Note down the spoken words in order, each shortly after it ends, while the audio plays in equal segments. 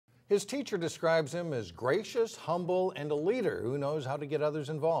His teacher describes him as gracious, humble, and a leader who knows how to get others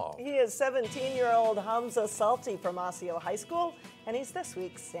involved. He is 17-year-old Hamzeh Salti from Osseo High School, and he's this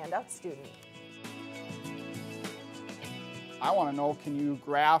week's Standout student. I want to know, can you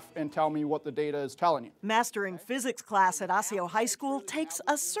graph and tell me what the data is telling you? Mastering physics class at Osseo High School takes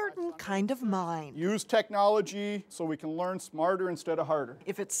a certain kind of mind. Use technology so we can learn smarter instead of harder.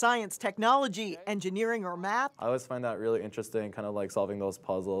 If it's science, technology, engineering, or math, I always find that really interesting, kind of like solving those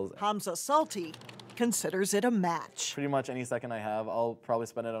puzzles. Hamzeh Salti considers it a match. Pretty much any second I have, I'll probably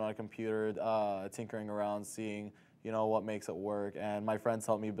spend it on a computer, tinkering around, seeing what makes it work. And my friends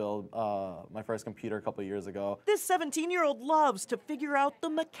helped me build my first computer a couple of years ago. This 17-year-old loves to figure out the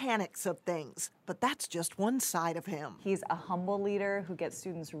mechanics of things, but that's just one side of him. He's a humble leader who gets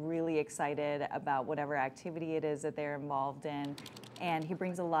students really excited about whatever activity it is that they're involved in, and he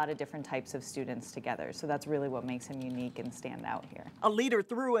brings a lot of different types of students together, so that's really what makes him unique and stand out here. A leader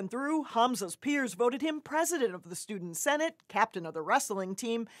through and through, Hamzeh's peers voted him president of the Student Senate, captain of the wrestling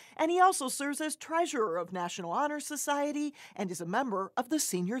team, and he also serves as treasurer of National Honor Society and is a member of the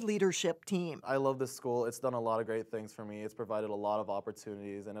senior leadership team. I love this school. It's done a lot of great things for me. It's provided a lot of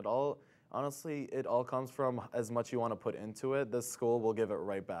opportunities, and honestly, it all comes from as much you want to put into it. This school will give it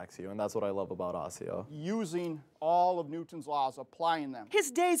right back to you, and that's what I love about Osseo. Using all of Newton's laws, applying them. His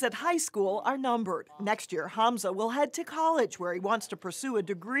days at high school are numbered. Next year, Hamzeh will head to college where he wants to pursue a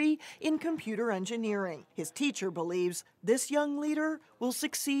degree in computer engineering. His teacher believes this young leader will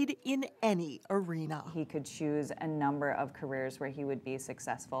succeed in any arena. He could choose a number of careers where he would be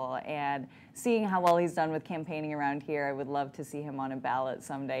successful, and seeing how well he's done with campaigning around here, I would love to see him on a ballot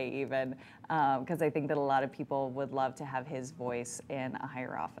someday even, because I think that a lot of people would love to have his voice in a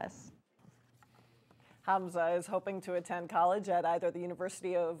higher office. Hamzeh is hoping to attend college at either the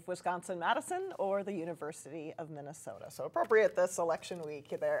University of Wisconsin-Madison or the University of Minnesota. So appropriate this election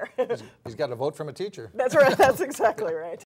week there. He's got a vote from a teacher. That's right. That's exactly right.